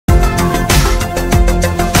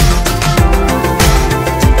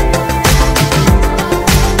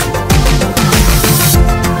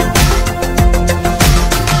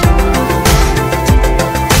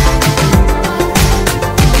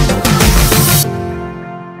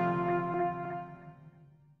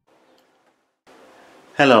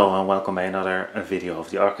Hello and welcome by another video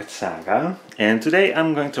of the Orchid Saga. And today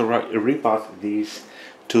I'm going to repot these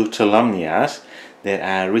two Tolumnias that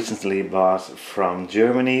I recently bought from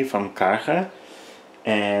Germany, from Karge.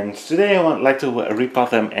 And today I would like to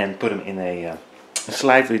repot them and put them in a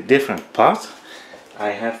slightly different pot. I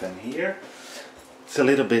have them here. It's a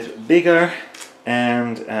little bit bigger,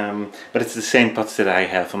 and but it's the same pots that I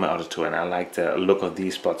have for my other two, and I like the look of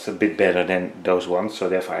these pots a bit better than those ones, so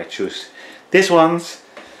therefore I choose these ones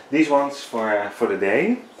for the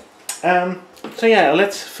day. So yeah,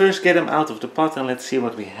 let's first get them out of the pot and let's see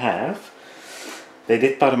what we have. They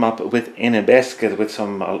did pot them up in a basket with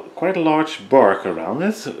some quite a large bark around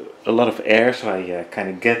it, a lot of air, so I kind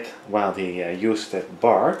of get while they use that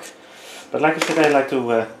bark. But like I said, I like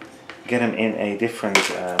to get them in a different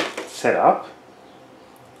setup.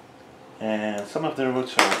 And some of the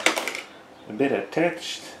roots are a bit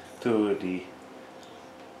attached to the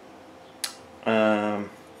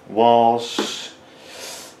walls,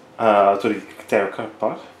 to the terracotta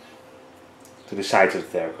pot, to the sides of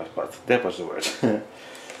the terracotta pot. That was the word.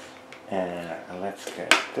 Let's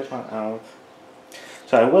get that one out.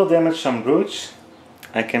 So I will damage some roots.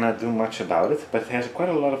 I cannot do much about it, but it has quite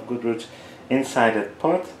a lot of good roots inside that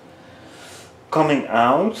pot coming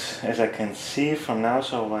out, as I can see from now.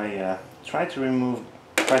 So I try to remove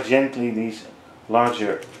quite gently these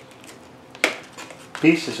larger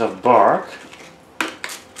pieces of bark.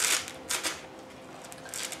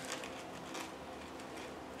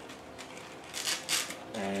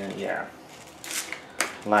 And yeah,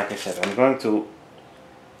 like I said, I'm going to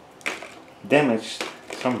damage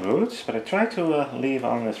some roots, but I try to leave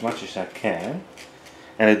on as much as I can.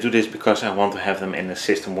 And I do this because I want to have them in the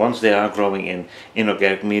system. Once they are growing in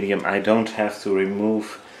inorganic medium, I don't have to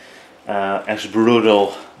remove as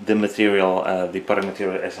brutal the material, the potting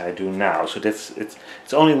material, as I do now. So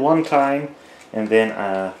it's only one time, and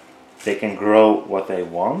then they can grow what they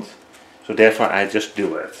want. So therefore I just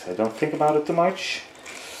do it. I don't think about it too much.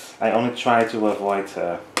 I only try to avoid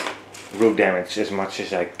root damage as much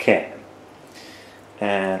as I can.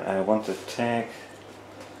 And I want to take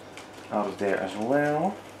out of there as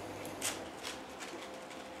well.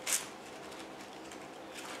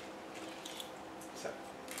 So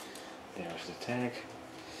there's the tag.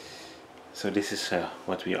 So this is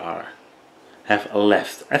what we have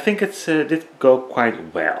left. I think it did go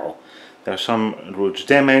quite well. There are some roots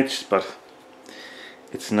damaged, but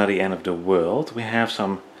it's not the end of the world. We have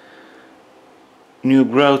some new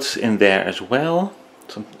growths in there as well,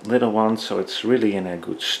 some little ones, so it's really in a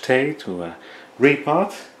good state to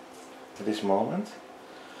repot at this moment.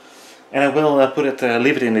 And I will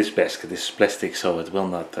leave it in this basket. This is plastic, so it will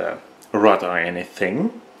not rot or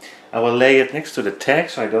anything. I will lay it next to the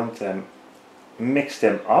tag so I don't mix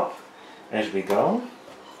them up as we go.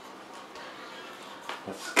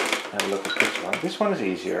 Let's have a look at this one. This one is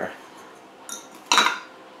easier.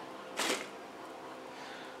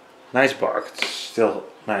 Nice bark, it's still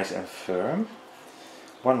nice and firm.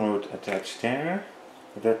 One root attached there,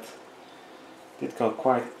 but that did go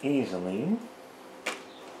quite easily.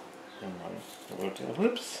 And one root,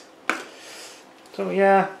 whoops. So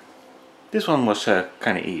yeah, this one was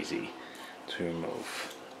kind of easy to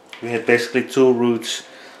remove. We had basically two roots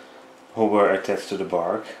who were attached to the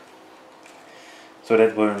bark, so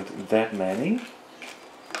that weren't that many.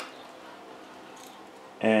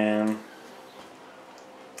 And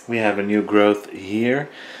we have a new growth here,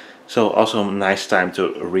 so also a nice time to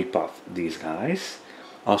repot these guys.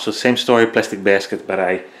 Also same story, plastic basket,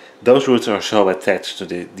 but those roots are so attached to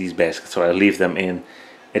these baskets, so I leave them in.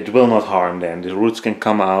 It will not harm them. The roots can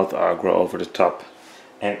come out or grow over the top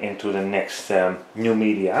and into the next new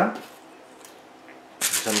media.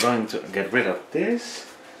 So I'm going to get rid of this.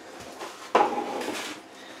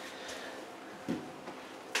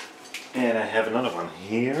 And I have another one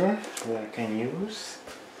here that I can use.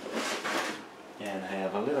 And I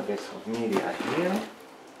have a little bit of media here.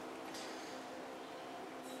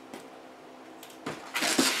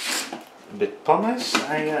 A bit pumice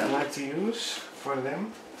I like to use for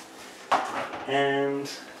them. And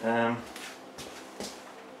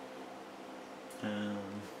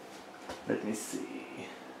let me see.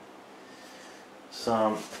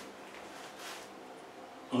 Some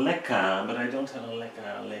leca, but I don't have a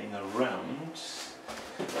leca laying around,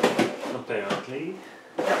 apparently.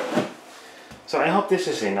 Yeah. So I hope this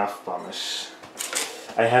is enough pumice.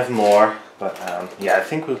 I have more, but yeah, I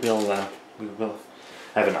think we will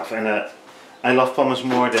have enough. And I love pumice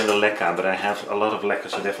more than the leca, but I have a lot of leca,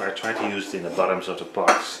 so therefore I try to use it in the bottoms of the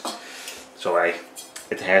pots. So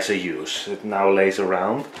it has a use. It now lays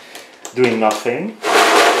around, doing nothing.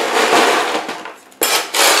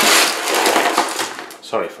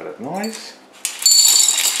 sorry for that noise.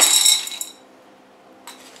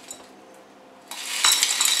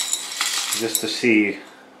 Just to see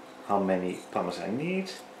how many pumice I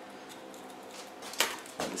need.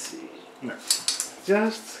 Let's see. No,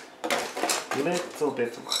 just a little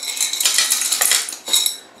bit too much.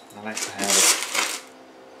 I like to have it.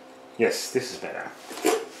 Yes, this is better.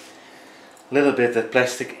 A little bit of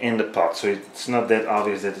plastic in the pot, so it's not that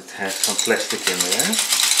obvious that it has some plastic in there.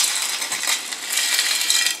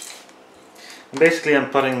 And basically I'm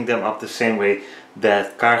putting them up the same way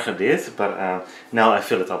that Karge did, but now I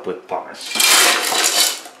fill it up with pumice.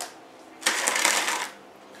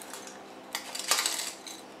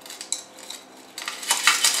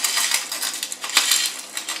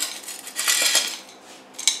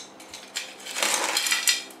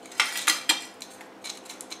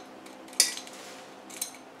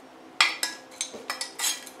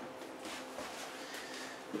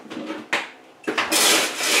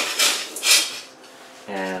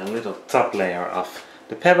 And a little top layer of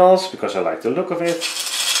the pebbles because I like the look of it,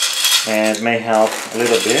 and it may help a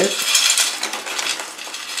little bit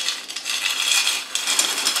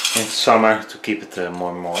in summer to keep it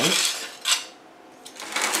more moist.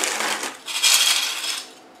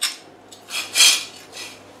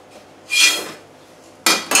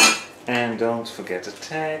 And don't forget the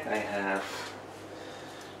tag. I have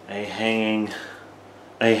a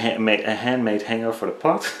handmade hanger for the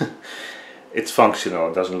pot. It's functional,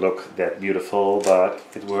 it doesn't look that beautiful, but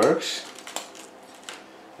it works.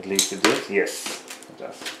 At least it did. Yes, it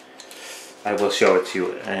does. I will show it to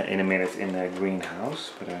you in a minute in the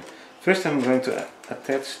greenhouse. But first I'm going to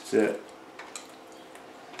attach the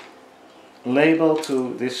label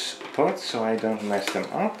to this pot so I don't mess them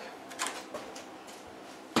up.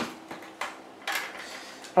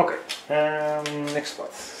 Okay, next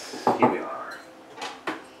pot. Here we are.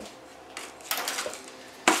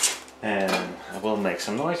 And I will make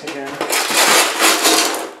some noise again.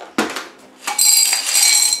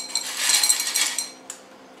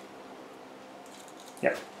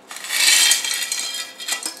 Yeah.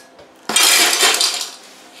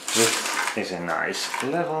 This is a nice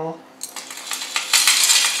level.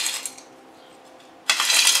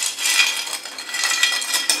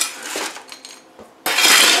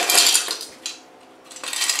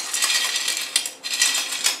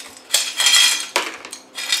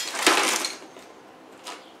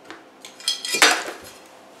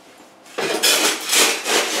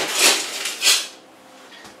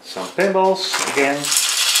 Some pebbles again.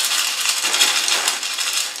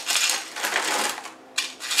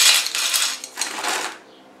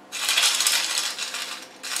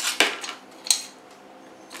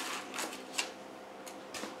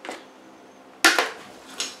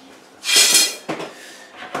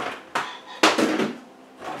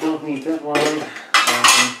 Don't need that one.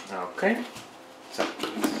 Okay. So.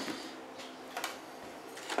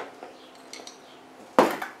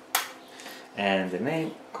 And the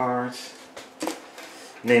name card,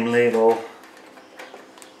 name label,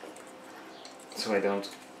 so I don't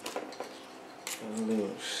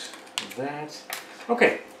lose that.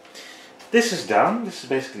 Okay, this is done. This is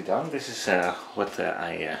basically done. This is what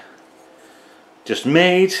I just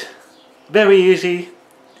made. Very easy,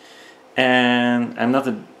 and I'm not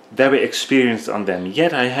very experienced on them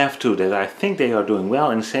yet. I have two that I think they are doing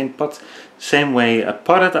well in the same pot, same way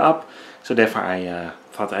potted up. So therefore I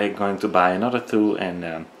thought I'm going to buy another two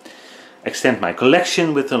and extend my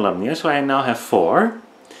collection with Tolumnia. So I now have 4,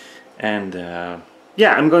 and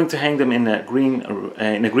yeah, I'm going to hang them in a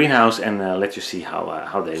greenhouse and let you see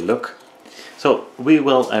how they look. So we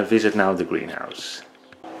will visit now the greenhouse,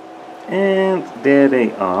 and there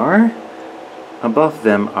they are. Above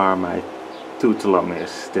them are my 2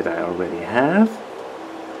 Tolumnias that I already have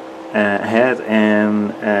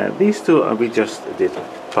and these 2 we just did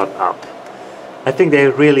pot up. I think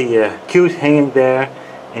they're really cute hanging there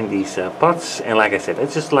in these pots, and like I said, I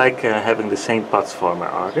just like having the same pots for my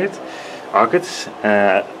orchids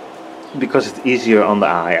because it's easier on the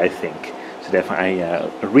eye, I think. So therefore I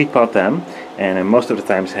repot them, and most of the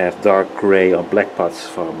times have dark gray or black pots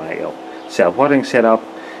for my self-watering setup.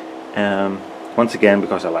 Once again,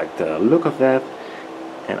 because I like the look of that,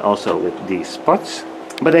 and also with these pots.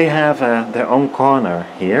 But they have their own corner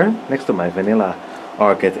here next to my vanilla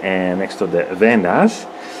orchid and next to the vandas.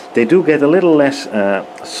 They do get a little less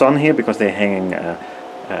sun here because they're hanging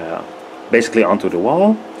basically onto the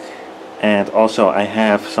wall. And also I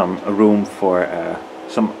have some room for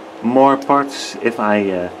some more pots if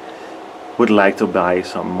I would like to buy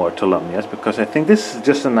some more Tolumnias, because I think this is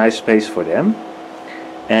just a nice space for them.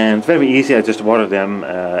 And very easy, I just water them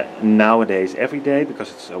nowadays every day because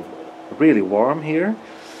it's really warm here,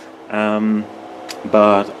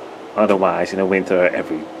 but otherwise in the winter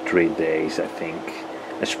every 3 days I think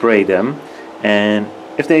I spray them, and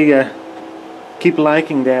if they keep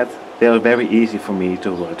liking that, they are very easy for me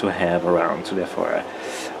to have around, so therefore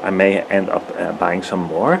I may end up buying some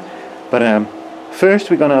more. But first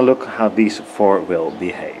we're gonna look how these 4 will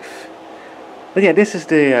behave. But yeah, this is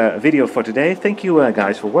the video for today. Thank you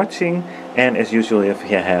guys for watching, and as usual, if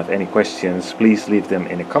you have any questions, please leave them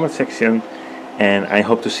in the comment section, and I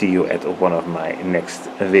hope to see you at one of my next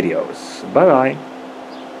videos. Bye bye!